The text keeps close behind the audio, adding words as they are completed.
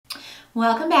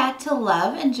Welcome back to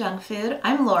Love and Junk Food.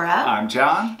 I'm Laura. I'm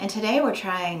John. And today we're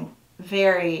trying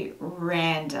very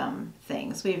random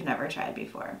things we've never tried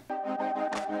before.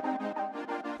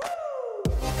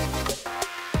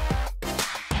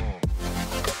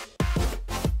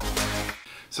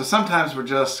 So sometimes we're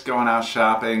just going out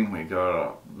shopping. We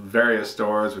go to various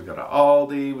stores. We go to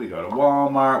Aldi, we go to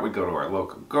Walmart, we go to our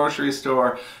local grocery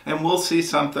store, and we'll see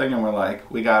something and we're like,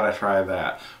 we gotta try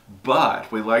that. But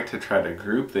we like to try to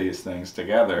group these things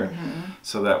together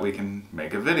so that we can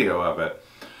make a video of it.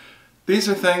 These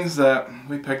are things that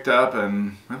we picked up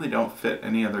and really don't fit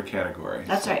any other category.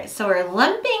 That's right. So we're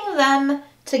lumping them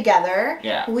together.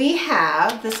 Yeah. We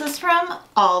have, this is from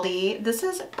Aldi. This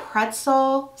is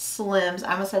pretzel slims.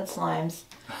 I almost said slimes.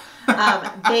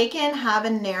 Bacon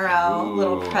habanero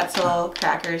little pretzel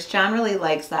crackers. John really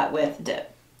likes that with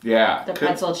dip. Yeah. The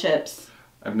pretzel chips.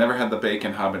 I've never had the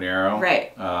bacon habanero.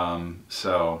 Right.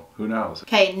 So who knows?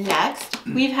 Okay, next,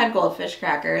 we've had goldfish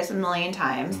crackers a million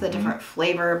times, the different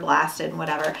flavor, blasted and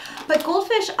whatever. But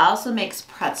Goldfish also makes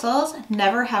pretzels.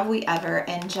 Never have we ever,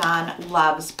 and John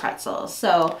loves pretzels.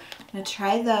 So I'm gonna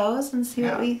try those and see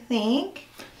what we think.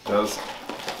 Those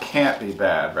can't be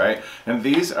bad, right? And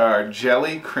these are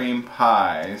jelly cream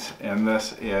pies, and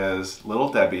this is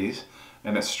Little Debbie's,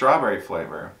 and it's strawberry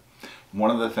flavor. One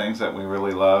of the things that we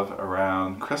really love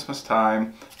around Christmas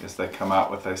time is they come out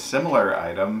with a similar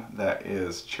item that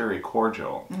is cherry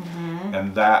cordial,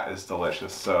 and that is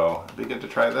delicious. So it'd be good to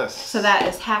try this. So that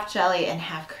is half jelly and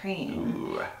half cream.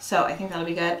 Ooh. So I think that'll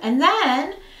be good. And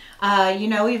then, you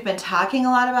know, we've been talking a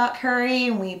lot about curry,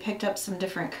 and we picked up some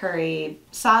different curry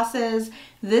sauces.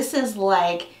 This is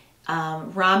like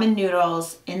ramen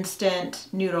noodles, instant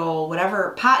noodle,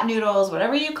 whatever, pot noodles,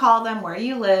 whatever you call them, where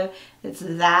you live. It's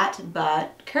that,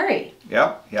 but curry.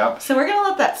 Yep. So we're gonna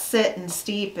let that sit and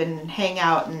steep and hang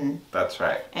out and That's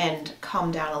right. and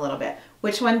calm down a little bit.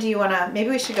 Which one do you wanna? Maybe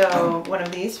we should go one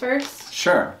of these first.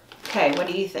 Sure. Okay, what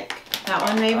do you think? That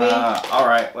one maybe. All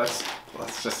right. Let's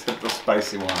just hit the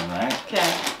spicy one, right?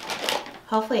 Okay.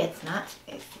 Hopefully it's not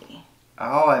spicy.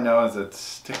 All I know is it's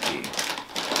sticky.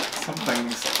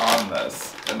 Something's on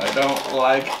this, and I don't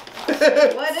like.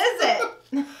 What is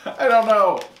it? I don't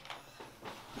know.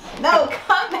 No,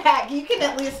 come back. You can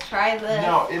at least try this.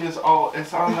 No, it's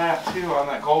on that too, on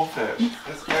that goldfish.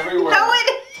 It's everywhere. No,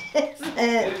 it isn't.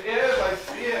 It is, I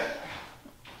see it.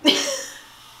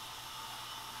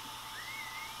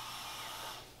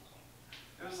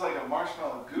 It was like a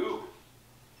marshmallow goop.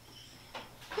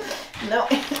 No,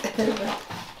 it isn't.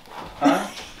 Huh?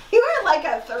 You are like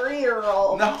a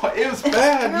 3-year-old. No, it was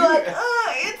bad. You're like,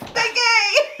 oh, it's sticky.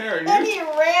 Here, And you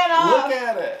ran off. Look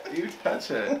at it. You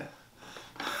touch it.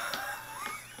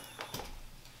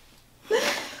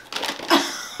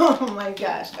 Oh my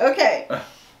gosh. Okay.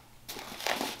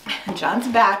 John's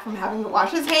back from having to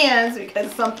wash his hands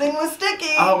because something was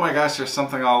sticky. Oh my gosh, there's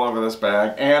something all over this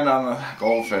bag and on the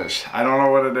goldfish. I don't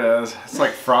know what it is. It's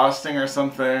like frosting or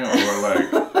something, or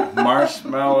like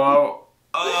marshmallow.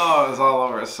 Oh, it's all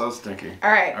over. It's so sticky.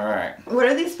 All right. All right. What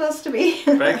are these supposed to be?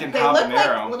 Bacon They look like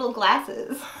habanero. little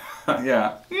glasses.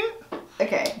 Yeah.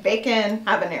 Okay, bacon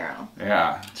habanero.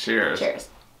 Yeah. Cheers. Cheers.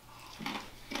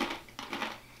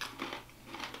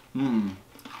 Hmm.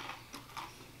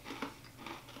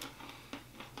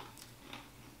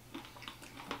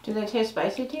 Do they taste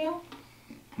spicy to you?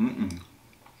 Mm-mm.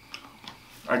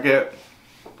 I get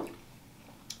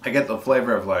the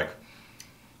flavor of like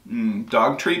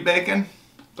dog treat bacon.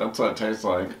 That's what it tastes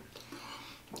like.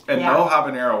 And no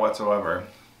habanero whatsoever.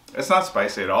 It's not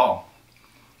spicy at all.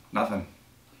 Nothing.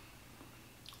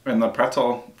 And the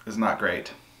pretzel is not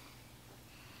great.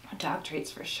 Dog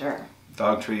treats for sure.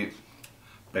 Dog treat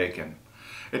bacon.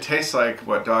 It tastes like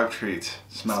what dog treats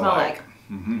smell like.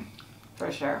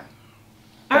 For sure.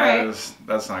 All right.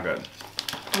 That's not good.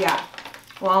 Yeah.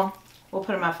 Well, we'll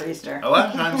put them out for Easter. A lot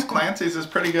of times Clancy's is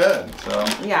pretty good. So.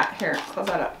 Yeah. Here, close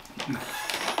that up.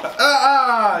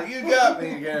 You got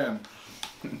me again.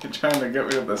 You're trying to get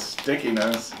rid of the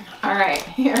stickiness. All right.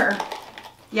 Here.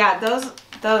 Yeah.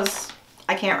 Those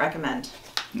I can't recommend.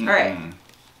 All right.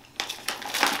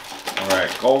 All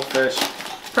right. Goldfish.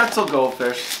 Pretzel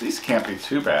goldfish. These can't be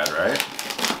too bad, right?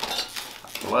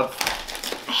 I love.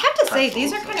 I have to say,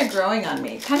 these are kind of growing on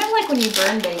me. Kind of like when you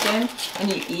burn bacon and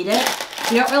you eat it.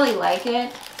 You don't really like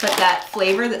it, but that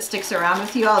flavor that sticks around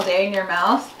with you all day in your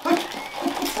mouth.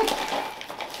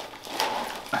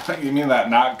 You mean that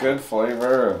not good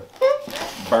flavor of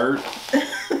Bert?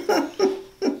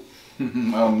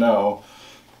 Oh no.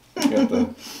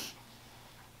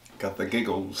 Got the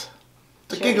giggles.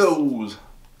 The Cheers. giggles.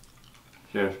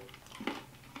 Cheers.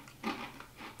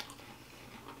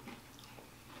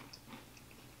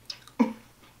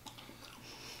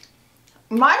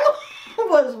 Mine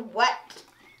was wet.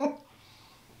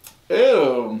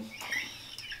 Ew.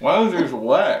 Why was yours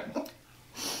wet?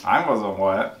 Mine wasn't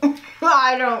wet.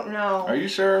 I don't know. Are you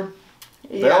sure?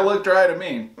 Yeah. They all look dry to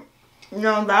me.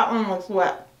 No, that one was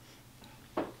wet.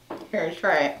 Here,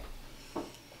 try it.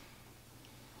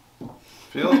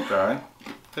 Feels dry.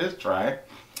 It's dry.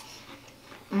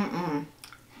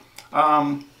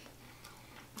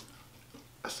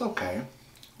 It's okay.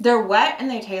 They're wet and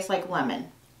they taste like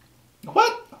lemon.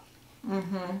 What?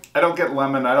 I don't get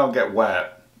lemon. I don't get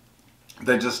wet.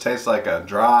 They just taste like a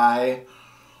dry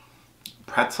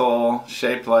pretzel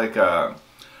shaped like a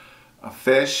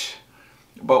fish.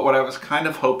 But what I was kind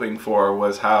of hoping for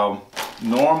was how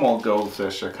normal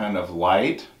goldfish are kind of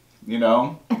light, you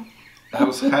know? I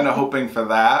was kind of hoping for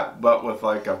that, but with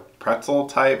like a pretzel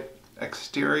type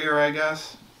exterior, I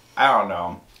guess. I don't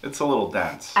know. It's a little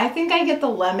dense. I think I get the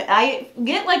lemon. I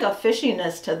get like a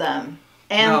fishiness to them.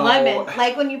 And No. lemon.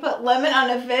 Like when you put lemon on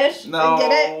a fish. No.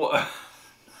 Get it?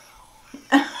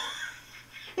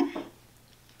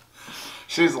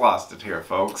 She's lost it here,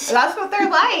 folks. That's what they're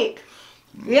like.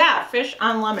 Yeah, fish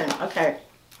on lemon. Okay.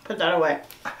 Put that away.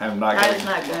 I'm not That getting, is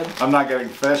not good. I'm not getting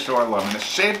fish or lemon. It's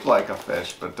shaped like a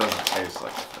fish, but it doesn't taste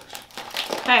like a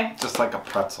fish. Okay. Just like a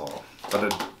pretzel, but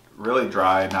a really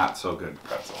dry, not so good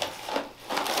pretzel.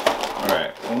 All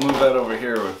right, we'll move that over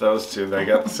here with those two. They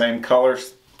got the same color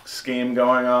scheme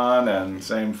going on and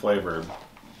same flavor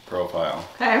profile.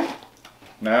 Okay.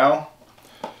 Now,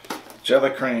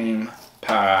 jelly cream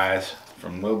pies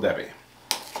from Little Debbie.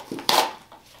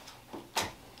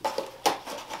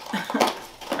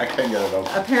 I can't get it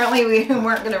open. Apparently we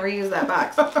weren't going to reuse that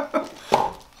box.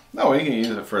 No, we can use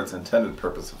it for its intended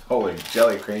purpose of holding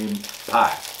jelly cream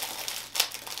pie.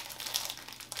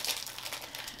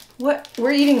 What?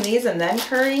 We're eating these and then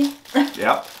curry?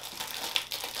 Yep.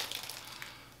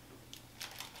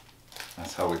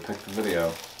 That's how we picked the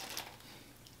video.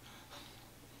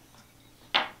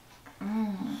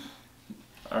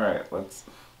 All right, let's.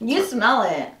 You smell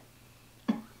it.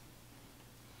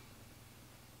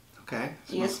 Okay.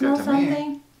 You smells smell good to me.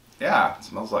 something? Yeah, it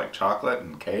smells like chocolate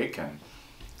and cake, and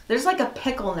There's like a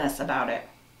pickleness about it.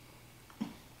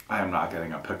 I am not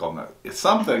getting a pickle nut.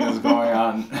 Something is going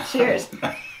on. Cheers.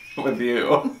 With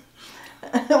you.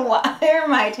 Why are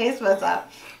my taste buds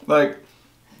up? Like,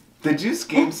 did you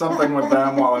scheme something with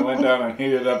them while I went down and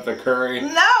heated up the curry?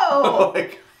 No!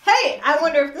 Like, Hey, I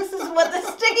wonder if this is what the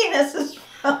stickiness is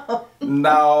from.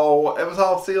 no, it was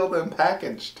all sealed and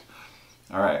packaged.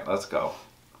 All right, let's go.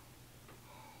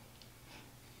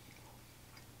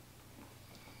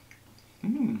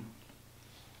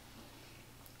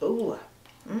 Ooh.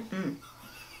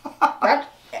 That,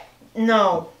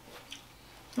 no.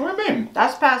 What do you mean?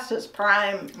 That's past its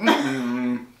prime.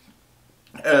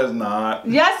 It is not.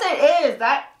 Yes, it is.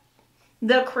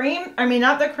 The cream,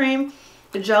 not the cream,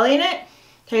 the jelly in it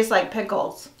tastes like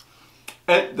pickles.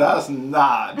 It does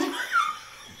not.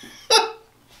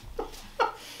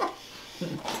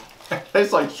 It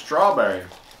tastes like strawberry.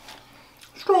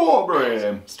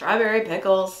 Strawberry. Strawberry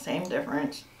pickles, same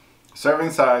difference.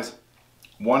 Serving size,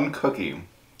 1 cookie,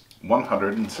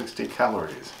 160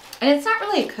 calories. And it's not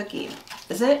really a cookie,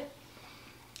 is it?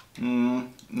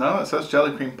 No, it says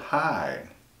jelly cream pie.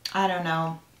 I don't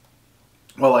know.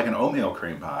 Well, like an oatmeal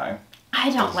cream pie. I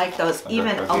don't like those Like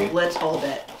even a a cookie? little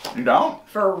bit. You don't?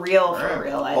 For real, All for right.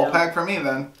 real. I Whole don't. pack for me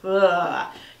then.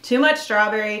 Ugh. Too much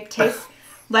strawberry, tastes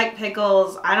like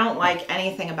pickles. I don't like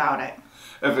anything about it.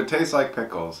 If it tastes like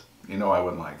pickles, you know I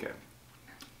wouldn't like it.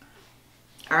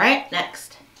 All right,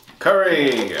 next.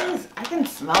 Curry! I can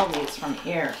smell these from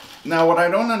here. Now, what I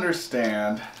don't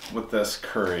understand with this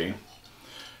curry,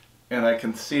 and I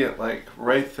can see it like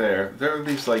right there, there are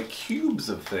these like cubes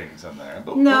of things in there.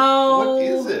 But No. what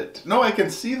is it? No, I can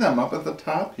see them up at the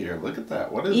top here. Look at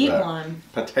that. What is Eat that? one.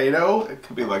 Potato? It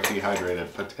could be like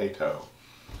dehydrated potato.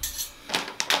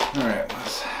 All right,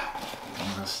 let's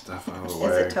move this stuff out of the way.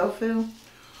 Is it tofu?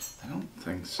 I don't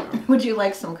think so. Would you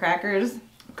like some crackers?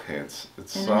 Okay, it's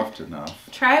soft enough.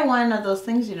 Try one of those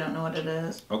things you don't know what it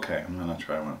is. Okay, I'm gonna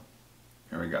try one.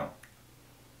 Here we go.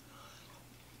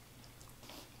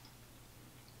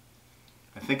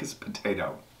 I think it's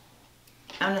potato.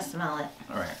 I'm gonna smell it.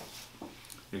 All right,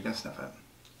 you can sniff it.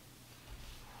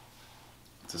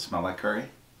 Does it smell like curry?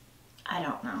 I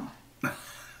don't know.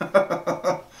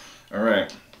 All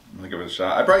right, I'm gonna give it a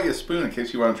shot. I brought you a spoon in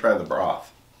case you want to try the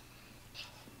broth.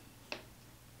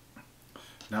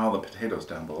 Now all the potatoes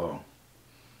down below.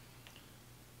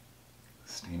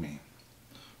 Steamy.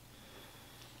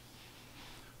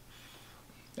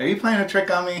 Are you playing a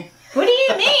trick on me? What do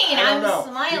you mean? I I'm don't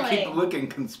know. smiling. You keep looking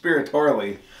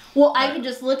conspiratorially. Well, I can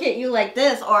just look at you like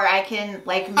this, or I can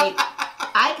like make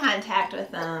eye contact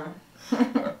with them.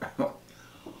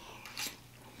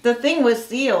 The thing was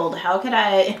sealed. How could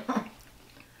I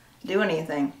do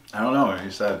anything? I don't know.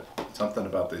 You said something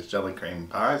about these jelly cream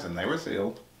pies, and they were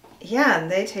sealed. Yeah,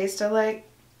 and they tasted like...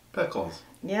 Pickles.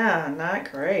 Yeah,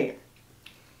 not great.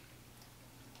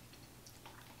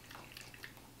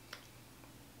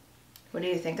 What do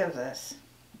you think of this?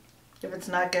 If it's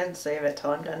not good, save it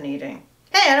till I'm done eating.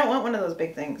 Hey, I don't want one of those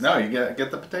big things. No, you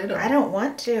get the potato. I don't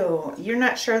want to. You're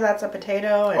not sure that's a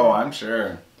potato? And... Oh, I'm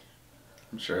sure.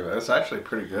 I'm sure that's actually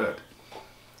pretty good.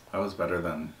 That was better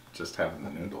than just having the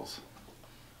noodles.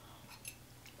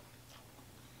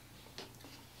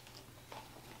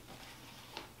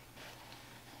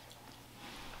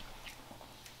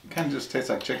 It kind of just tastes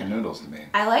like chicken noodles to me.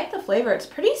 I like the flavor. It's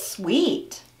pretty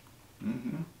sweet.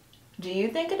 Mm-hmm. Do you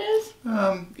think it is?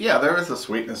 Yeah, there is a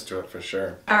sweetness to it for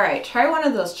sure. All right, try one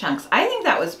of those chunks. I think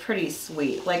that was pretty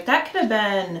sweet. Like, that could have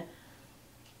been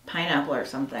pineapple or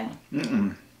something.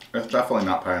 Mm-mm. It's definitely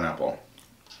not pineapple.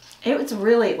 It was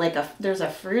really like there's a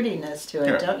fruitiness to it,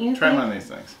 Here, don't you try think? one of these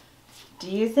things. Do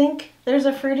you think there's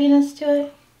a fruitiness to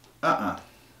it?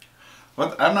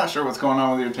 I'm not sure what's going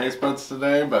on with your taste buds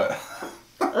today, but...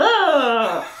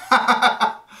 Ugh!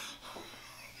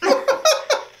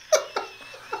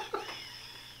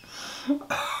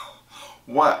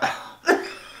 What?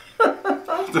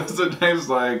 Does it taste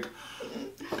like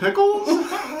pickles?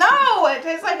 No, it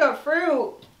tastes like a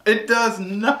fruit. It does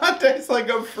not taste like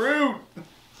a fruit.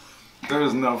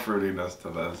 There's no fruitiness to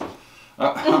this.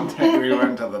 I'm taking you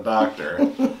into the doctor.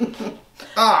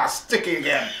 Sticky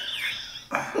again.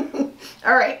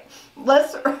 All right,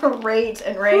 let's rate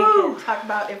and rank and talk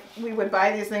about if we would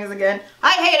buy these things again.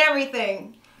 I hate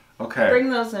everything. Okay. Bring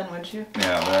those in, would you?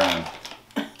 Yeah, they're in.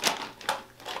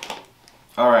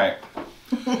 All right.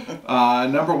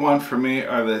 Number 1 for me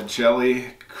are the jelly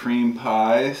cream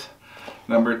pies.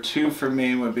 Number 2 for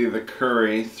me would be the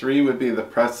curry. 3 would be the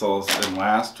pretzels. And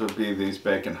last would be these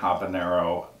bacon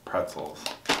habanero pretzels.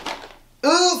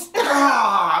 Ooh!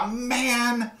 Ah,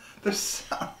 man! There's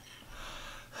so...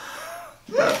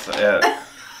 That's it.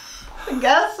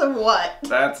 Guess what?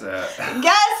 That's it.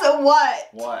 Guess what?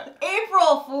 What?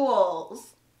 April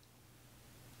Fools.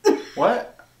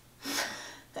 What?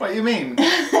 What you mean?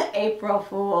 April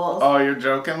Fools. Oh, you're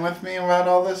joking with me about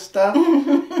all this stuff?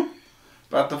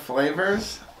 About the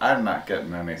flavors? I'm not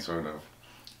getting any sort of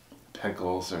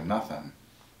pickles or nothing.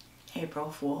 April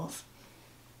Fools.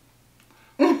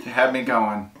 You had me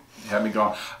going. You had me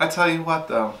going. I tell you what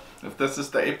though, if this is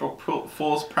the April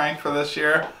Fool's prank for this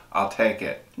year, I'll take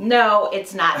it. No,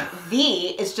 it's not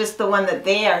it's just the one that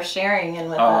they are sharing in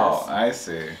with us. Oh, I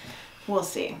see. We'll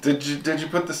see. Did you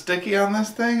put the sticky on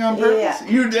this thing on purpose? Yeah.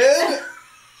 You did?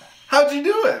 How'd you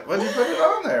do it? What'd you put it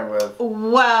on there with?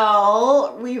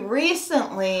 Well, we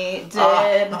recently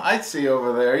did... I see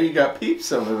over there. You got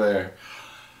peeps over there.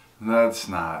 That's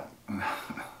not...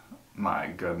 My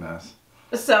goodness.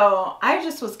 So, I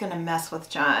just was going to mess with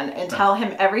John and tell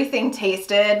him everything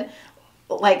tasted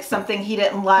like something he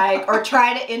didn't like, or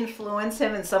try to influence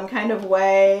him in some kind of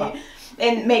way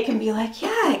and make him be like,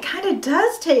 yeah, it kind of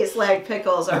does taste like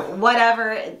pickles or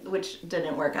whatever, which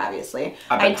didn't work, obviously.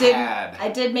 I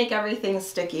did make everything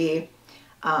sticky.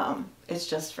 It's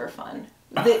just for fun.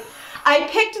 I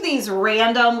picked these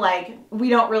random, like, we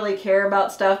don't really care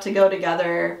about stuff to go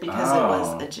together because it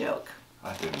was a joke.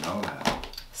 I didn't know that.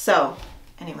 So,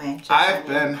 anyway. I've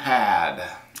been had.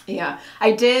 Yeah.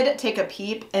 I did take a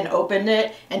peep and opened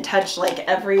it and touched, like,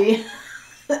 every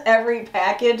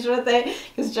package with it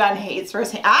because John hates for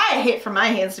his hand. I hate for my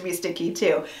hands to be sticky,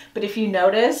 too. But if you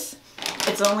notice,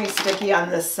 it's only sticky on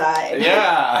this side.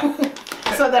 Yeah.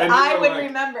 So that and I would like,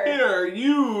 remember. Here,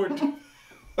 you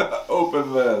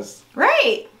open this.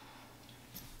 Right.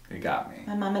 You got me.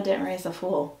 My mama didn't raise a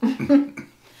fool.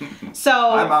 So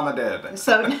my mama did.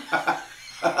 So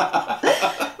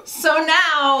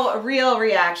now, real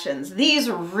reactions. These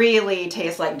really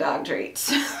taste like dog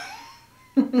treats.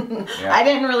 Yeah. I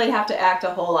didn't really have to act a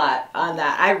whole lot on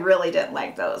that. I really didn't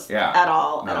like those at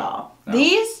all. No.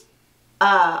 These,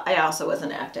 I also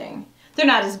wasn't acting. They're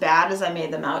not as bad as I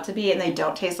made them out to be, and they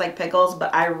don't taste like pickles,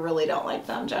 but I really don't like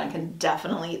them. John can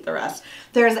definitely eat the rest.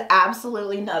 There's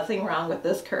absolutely nothing wrong with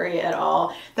this curry at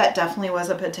all. That definitely was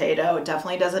a potato. It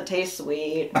definitely doesn't taste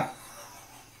sweet.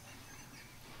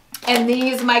 And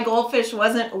these, my goldfish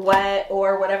wasn't wet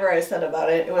or whatever I said about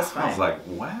it. It was fine. I was like,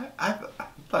 what? I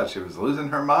thought she was losing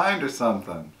her mind or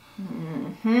something.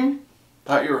 Mm-hmm.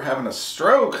 Thought you were having a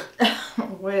stroke.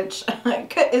 Which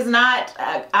is not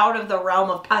out of the realm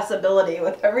of possibility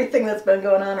with everything that's been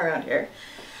going on around here.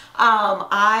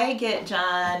 I get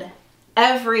John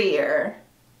every year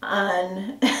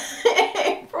on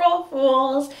April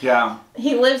Fools. Yeah.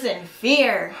 He lives in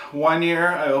fear. One year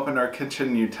I opened our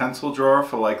kitchen utensil drawer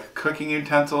for like cooking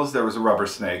utensils. There was a rubber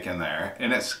snake in there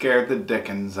and it scared the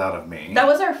dickens out of me. That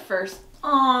was our first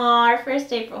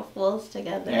April Fools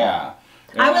together. Yeah.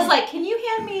 I was like, can you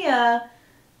hand me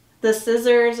the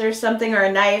scissors or something or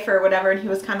a knife or whatever? And he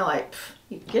was kind of like,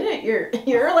 you get it?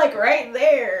 You're like right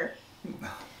there.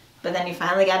 But then he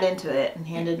finally got into it and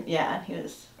he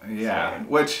was... Yeah, scared.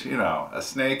 which, a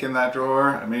snake in that drawer,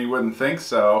 I mean, you wouldn't think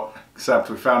so,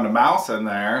 except we found a mouse in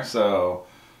there, so,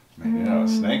 maybe, a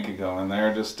snake could go in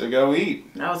there just to go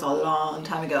eat. That was a long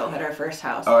time ago at our first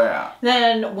house. Oh, yeah.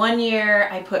 Then one year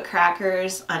I put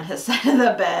crackers on his side of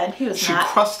the bed. She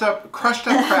crushed up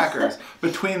crackers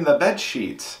between the bed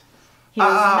sheets. He was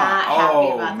not happy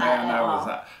about that at all. Was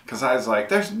not. Because I was like,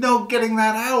 there's no getting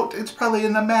that out. It's probably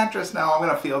in the mattress now. I'm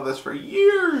going to feel this for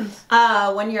years.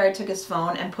 One year I took his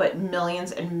phone and put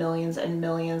millions and millions and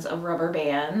millions of rubber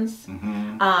bands.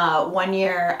 Mm-hmm. One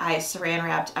year I saran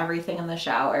wrapped everything in the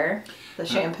shower. The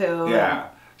shampoo. Yeah.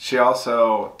 She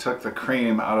also took the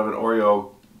cream out of an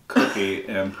Oreo cookie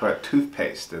and put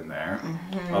toothpaste in there.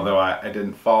 Mm-hmm. Although I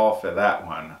didn't fall for that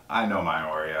one. I know my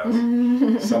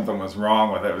Oreos. Something was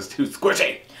wrong with it. It was too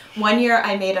squishy. One year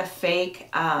I made a fake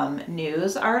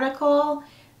news article.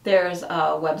 There's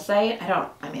a website. I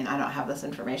don't have this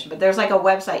information, but there's like a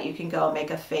website you can go and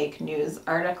make a fake news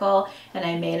article. And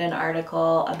I made an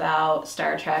article about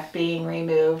Star Trek being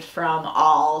removed from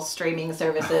all streaming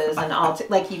services and all,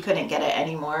 like you couldn't get it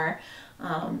anymore.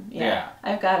 Yeah.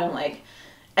 I've got them like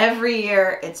every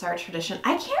year. It's our tradition.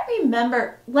 I can't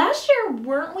remember. Last year,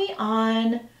 weren't we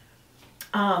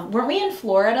in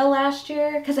Florida last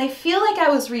year? Because I feel like I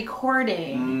was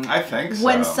recording. I think so.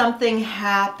 When something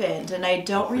happened, and I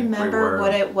don't remember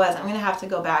what it was. I'm going to have to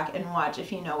go back and watch.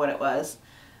 If you know what it was,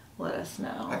 let us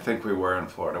know. I think we were in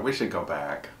Florida. We should go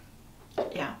back.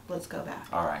 Yeah, let's go back.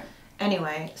 All right.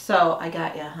 Anyway, so I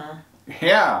got you, huh?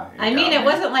 Yeah. It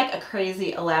wasn't like a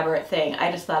crazy elaborate thing.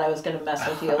 I just thought I was going to mess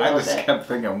with you a little bit. I just kept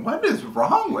thinking, what is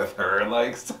wrong with her?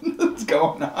 Like, something's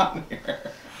going on here.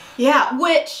 Yeah,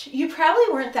 which you probably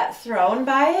weren't that thrown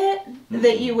by it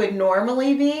that you would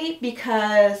normally be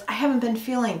because I haven't been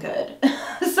feeling good.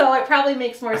 So it probably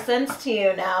makes more sense to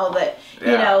you now that, she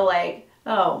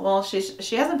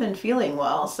hasn't been feeling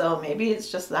well, so maybe it's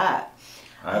just that.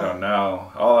 I don't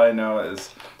know. All I know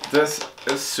is this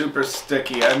is super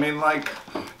sticky. I mean, like,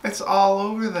 it's all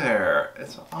over there.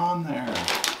 It's on there.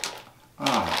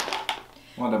 Oh.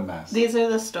 What a mess. These are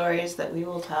the stories that we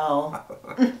will tell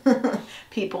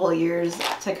people years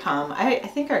to come. I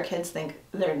think our kids think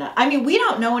they're not. I mean, we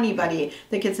don't know anybody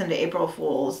that gets into April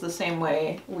Fools the same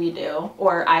way we do.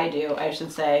 Or I do, I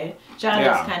should say. John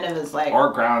just kind of is like...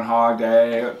 Or Groundhog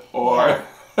Day, or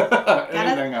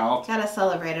anything else. Gotta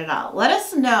celebrate it all. Let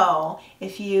us know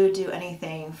if you do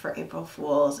anything for April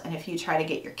Fools, and if you try to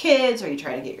get your kids, or you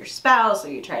try to get your spouse,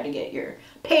 or you try to get your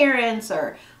parents,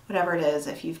 or... whatever it is,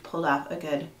 if you've pulled off a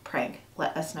good prank,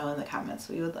 let us know in the comments.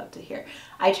 We would love to hear.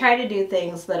 I try to do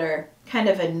things that are kind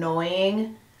of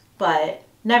annoying, but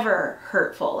never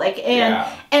hurtful.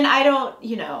 And I don't,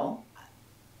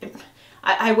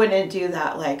 I wouldn't do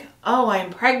that like, oh, I'm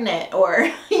pregnant, or,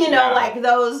 like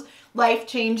those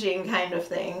life-changing kind of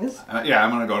things.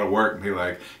 I'm going to go to work and be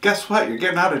like, guess what? You're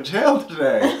getting out of jail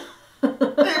today.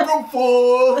 April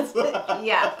Fools!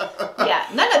 yeah,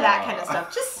 none of that kind of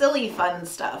stuff. Just silly, fun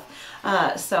stuff.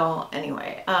 So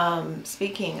anyway,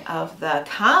 speaking of the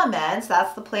comments,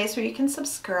 that's the place where you can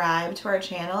subscribe to our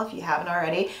channel if you haven't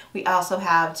already. We also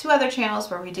have 2 other channels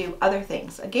where we do other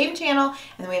things. A game channel, and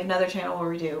then we have another channel where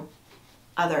we do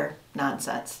other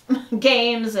nonsense.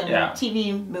 Games and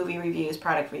TV, movie reviews,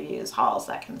 product reviews, hauls,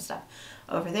 that kind of stuff.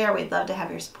 Over there, we'd love to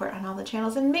have your support on all the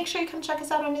channels. And make sure you come check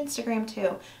us out on Instagram,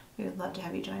 too. We would love to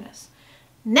have you join us.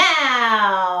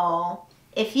 Now,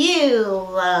 if you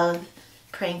love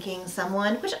pranking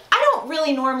someone, which I don't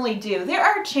really normally do, there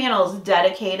are channels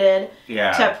dedicated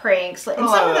to pranks. And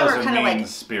some of them are kind of like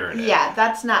spirited. Yeah,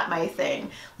 that's not my thing.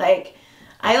 Like,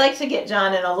 I like to get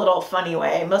John in a little funny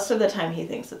way. Most of the time he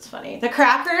thinks it's funny. The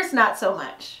crackers, not so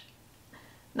much.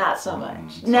 Not so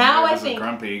much. Now I think...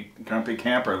 a grumpy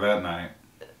camper that night.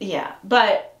 Yeah,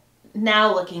 but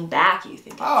now looking back, you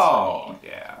think it's funny.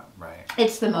 Yeah, right.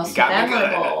 It's the most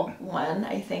memorable one,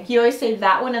 I think. You always say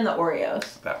that one and the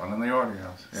Oreos. That one and the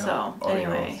Oreos. Yeah. So,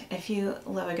 anyway, if you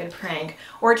love a good prank,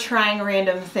 or trying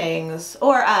random things,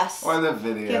 or us, or the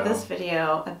video, give this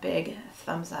video a big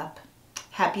thumbs up.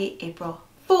 Happy April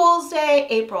Fool's Day,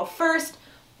 April 1st.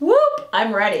 Whoop!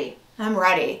 I'm ready. I'm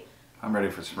ready. I'm ready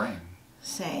for spring.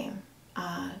 Same.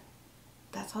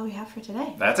 That's all we have for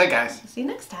today. That's it, guys. See you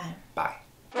next time.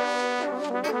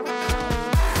 Bye.